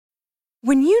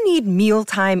When you need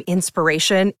mealtime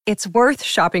inspiration, it's worth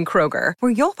shopping Kroger,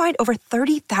 where you'll find over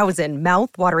 30,000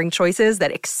 mouth-watering choices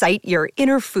that excite your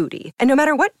inner foodie. And no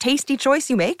matter what tasty choice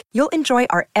you make, you'll enjoy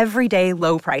our everyday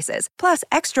low prices, plus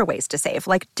extra ways to save,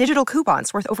 like digital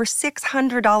coupons worth over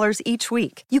 $600 each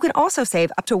week. You can also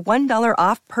save up to $1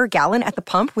 off per gallon at the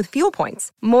pump with fuel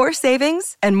points. More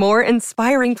savings and more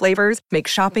inspiring flavors make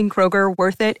shopping Kroger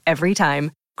worth it every time.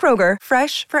 Kroger,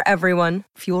 fresh for everyone.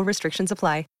 Fuel restrictions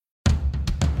apply.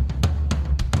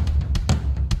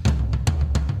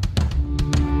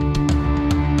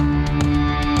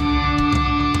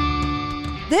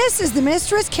 This is the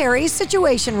Mistress Carrie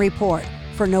Situation Report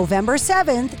for November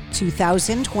 7th,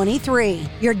 2023.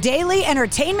 Your daily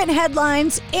entertainment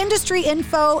headlines, industry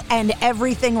info, and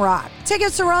everything rock.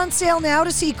 Tickets are on sale now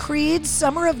to see Creed's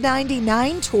Summer of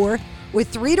 '99 tour with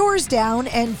Three Doors Down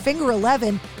and Finger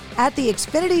 11 at the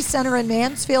Xfinity Center in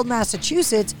Mansfield,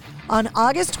 Massachusetts on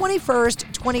August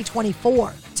 21st,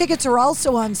 2024. Tickets are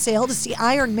also on sale to see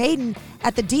Iron Maiden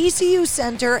at the DCU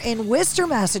Center in Worcester,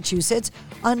 Massachusetts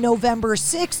on November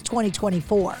 6,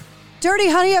 2024. Dirty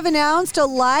Honey have announced a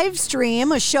live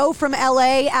stream, a show from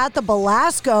LA at the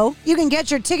Belasco. You can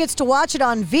get your tickets to watch it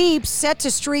on Veep, set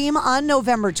to stream on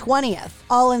November 20th.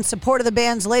 All in support of the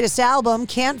band's latest album,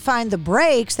 Can't Find the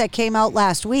Breaks, that came out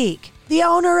last week. The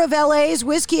owner of LA's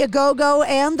Whiskey A Go-Go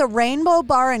and the Rainbow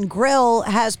Bar and Grill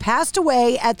has passed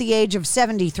away at the age of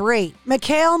 73.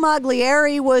 Mikhail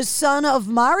Magliari was son of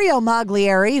Mario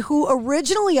Magliari, who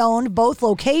originally owned both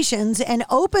locations and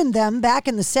opened them back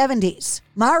in the 70s.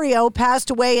 Mario passed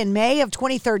away in May of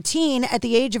 2013 at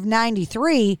the age of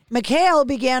 93. Mikhail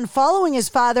began following his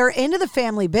father into the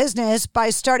family business by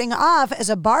starting off as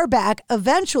a barback,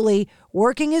 eventually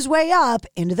working his way up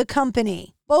into the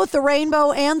company. Both the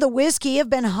Rainbow and the Whiskey have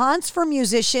been haunts for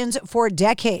musicians for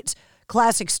decades.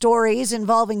 Classic stories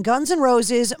involving Guns N'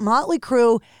 Roses, Motley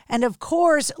Crue, and of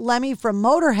course Lemmy from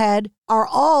Motorhead are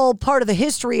all part of the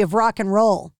history of rock and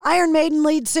roll. Iron Maiden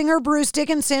lead singer Bruce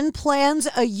Dickinson plans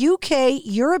a UK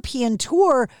European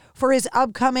tour for his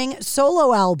upcoming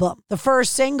solo album. The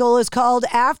first single is called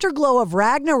Afterglow of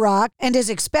Ragnarok and is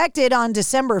expected on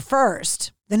December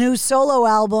 1st. The new solo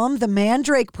album, The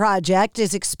Mandrake Project,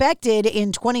 is expected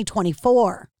in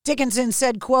 2024. Dickinson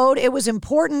said, quote, "It was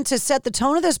important to set the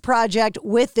tone of this project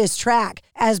with this track.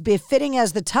 As befitting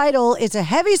as the title, it's a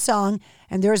heavy song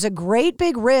and there's a great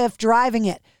big riff driving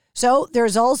it. So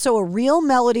there's also a real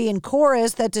melody and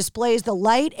chorus that displays the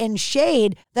light and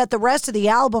shade that the rest of the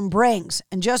album brings.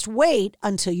 And just wait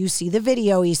until you see the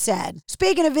video," he said.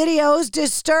 Speaking of videos,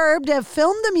 Disturbed have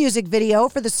filmed the music video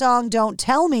for the song Don't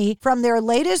Tell Me from their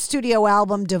latest studio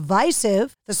album,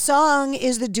 Divisive. The song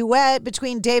is the duet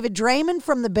between David Draymond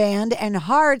from the band and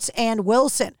Hearts and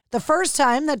Wilson, the first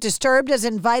time that Disturbed has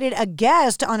invited a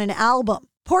guest on an album.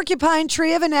 Porcupine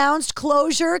Tree have announced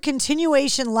Closure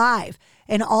Continuation Live,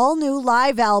 an all-new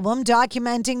live album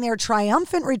documenting their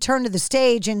triumphant return to the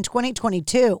stage in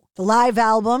 2022. The live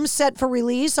album, set for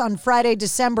release on Friday,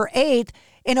 December 8th,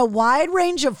 in a wide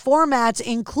range of formats,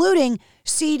 including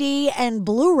CD and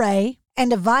Blu-ray,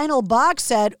 and a vinyl box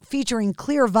set featuring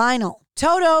clear vinyl.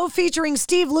 Toto, featuring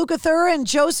Steve Lukather and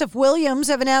Joseph Williams,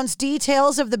 have announced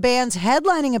details of the band's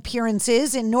headlining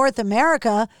appearances in North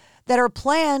America that are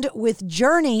planned with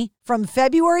Journey from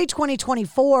February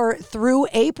 2024 through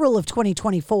April of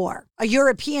 2024. A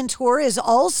European tour is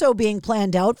also being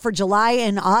planned out for July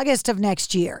and August of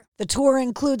next year. The tour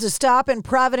includes a stop in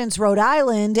Providence, Rhode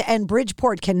Island and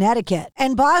Bridgeport, Connecticut.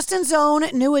 And Boston's own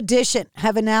New Edition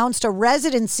have announced a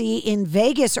residency in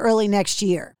Vegas early next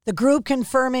year. The group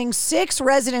confirming 6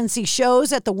 residency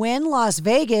shows at the Wynn Las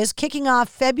Vegas, kicking off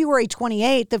February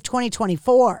 28th of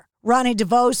 2024. Ronnie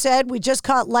DeVoe said, "We just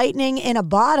caught lightning in a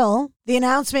bottle." The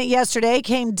announcement yesterday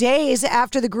came days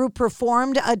after the group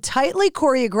performed a tightly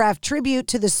choreographed tribute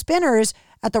to the Spinners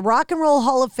at the Rock and Roll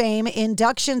Hall of Fame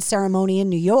induction ceremony in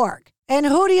New York. And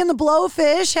Hootie and the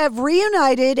Blowfish have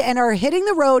reunited and are hitting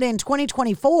the road in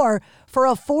 2024 for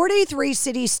a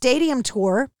 43-city stadium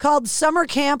tour called Summer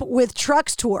Camp with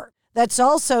Trucks Tour. That's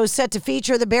also set to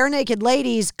feature the Bare Naked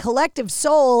Ladies, Collective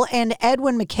Soul, and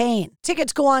Edwin McCain.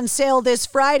 Tickets go on sale this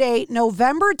Friday,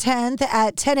 November 10th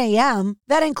at 10 a.m.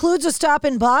 That includes a stop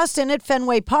in Boston at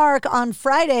Fenway Park on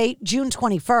Friday, June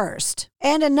 21st.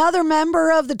 And another member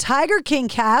of the Tiger King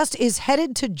cast is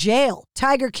headed to jail.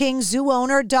 Tiger King zoo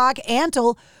owner Doc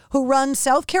Antle, who runs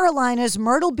South Carolina's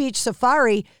Myrtle Beach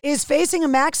Safari, is facing a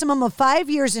maximum of 5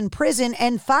 years in prison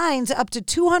and fines up to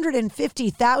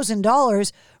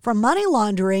 $250,000 for money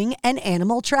laundering and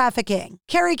animal trafficking.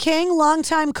 Kerry King,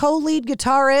 longtime co-lead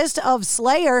guitarist of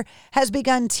Slayer, has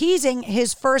begun teasing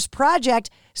his first project,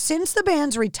 since the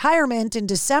band's retirement in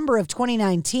December of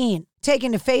 2019,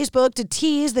 taking to Facebook to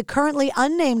tease the currently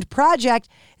unnamed project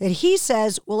that he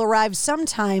says will arrive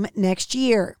sometime next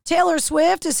year. Taylor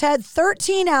Swift has had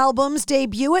 13 albums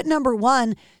debut at number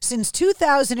 1 since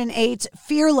 2008's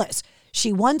Fearless.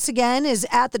 She once again is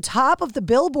at the top of the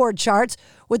Billboard charts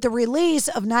with the release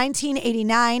of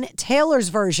 1989 Taylor's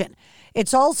Version.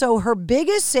 It's also her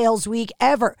biggest sales week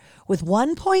ever, with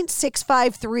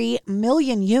 1.653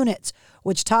 million units,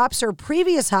 which tops her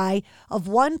previous high of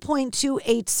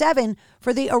 1.287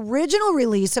 for the original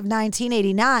release of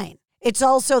 1989. It's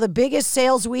also the biggest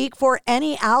sales week for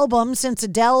any album since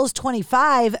Adele's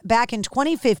 25 back in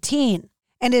 2015,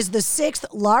 and is the 6th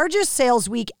largest sales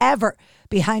week ever,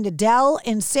 behind Adele,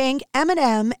 NSYNC,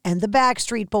 Eminem, and the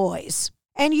Backstreet Boys.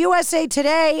 And USA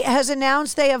Today has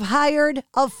announced they have hired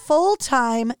a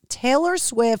full-time Taylor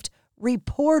Swift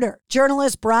reporter.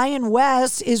 Journalist Brian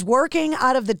West is working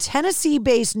out of the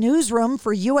Tennessee-based newsroom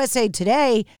for USA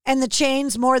Today and the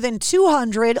chain's more than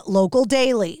 200 local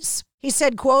dailies. He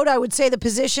said, quote, "I would say the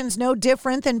position's no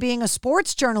different than being a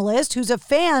sports journalist who's a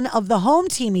fan of the home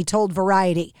team," he told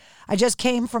Variety. "I just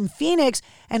came from Phoenix,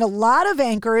 and a lot of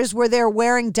anchors were there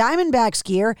wearing Diamondbacks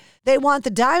gear. They want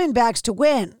the Diamondbacks to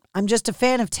win. I'm just a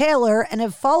fan of Taylor and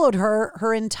have followed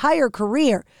her entire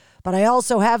career. But I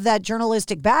also have that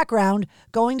journalistic background,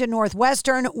 going to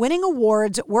Northwestern, winning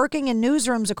awards, working in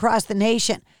newsrooms across the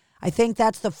nation. I think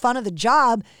that's the fun of the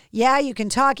job. Yeah, you can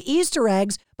talk Easter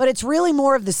eggs, but it's really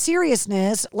more of the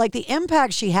seriousness, like the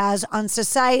impact she has on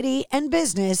society and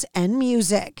business and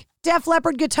music." Def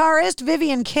Leppard guitarist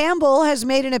Vivian Campbell has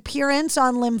made an appearance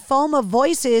on Lymphoma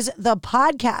Voices, the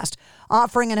podcast,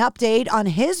 offering an update on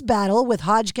his battle with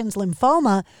Hodgkin's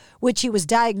lymphoma, which he was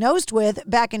diagnosed with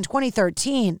back in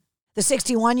 2013. The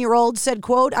 61-year-old said,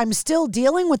 quote, "I'm still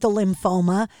dealing with the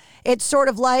lymphoma. It's sort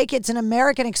of like it's an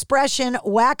American expression,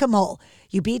 whack-a-mole.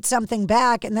 You beat something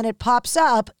back and then it pops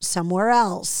up somewhere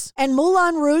else." And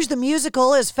Moulin Rouge, the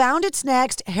musical, has found its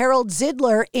next Harold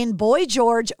Zidler in Boy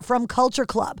George from Culture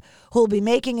Club, who will be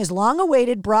making his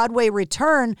long-awaited Broadway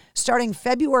return starting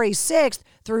February 6th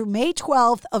through May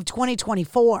 12th of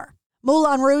 2024.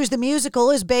 Moulin Rouge, the musical,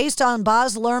 is based on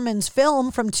Baz Luhrmann's film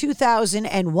from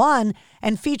 2001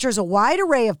 and features a wide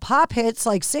array of pop hits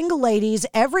like Single Ladies,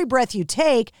 Every Breath You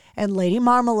Take, and Lady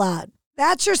Marmalade.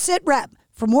 That's your Sit Rep.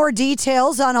 For more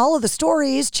details on all of the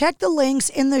stories, check the links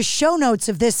in the show notes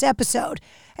of this episode.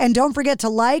 And don't forget to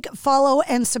like, follow,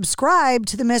 and subscribe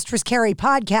to the Mistress Carrie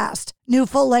podcast. New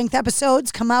full-length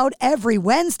episodes come out every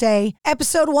Wednesday.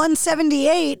 Episode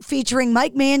 178, featuring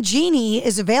Mike Mangini,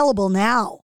 is available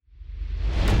now.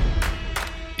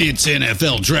 It's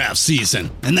NFL draft season,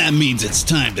 and that means it's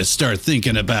time to start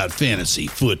thinking about fantasy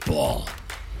football.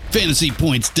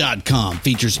 FantasyPoints.com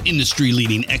features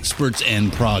industry-leading experts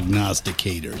and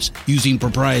prognosticators using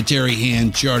proprietary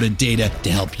hand-charted data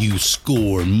to help you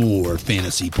score more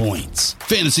fantasy points.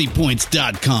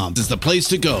 FantasyPoints.com is the place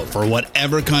to go for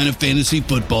whatever kind of fantasy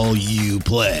football you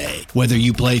play. Whether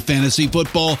you play fantasy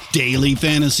football, daily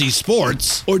fantasy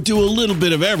sports, or do a little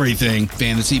bit of everything,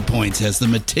 Fantasy Points has the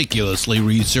meticulously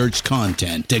researched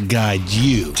content to guide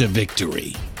you to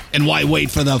victory. And why wait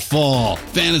for the fall?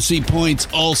 Fantasy Points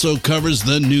also covers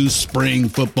the new spring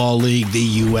football league, the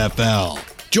UFL.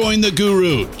 Join the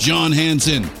guru, John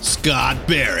Hansen, Scott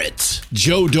Barrett,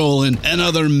 Joe Dolan, and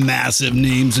other massive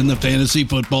names in the fantasy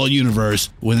football universe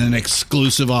with an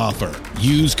exclusive offer.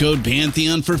 Use code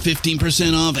Pantheon for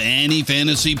 15% off any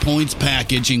Fantasy Points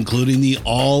package, including the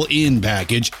all-in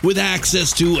package, with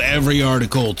access to every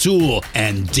article, tool,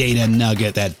 and data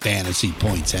nugget that Fantasy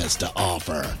Points has to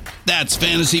offer. That's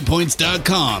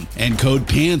FantasyPoints.com and code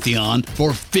Pantheon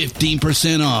for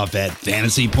 15% off at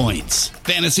Fantasy Points.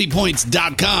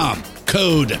 FantasyPoints.com,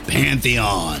 code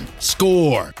Pantheon.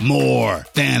 Score more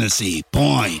fantasy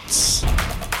points.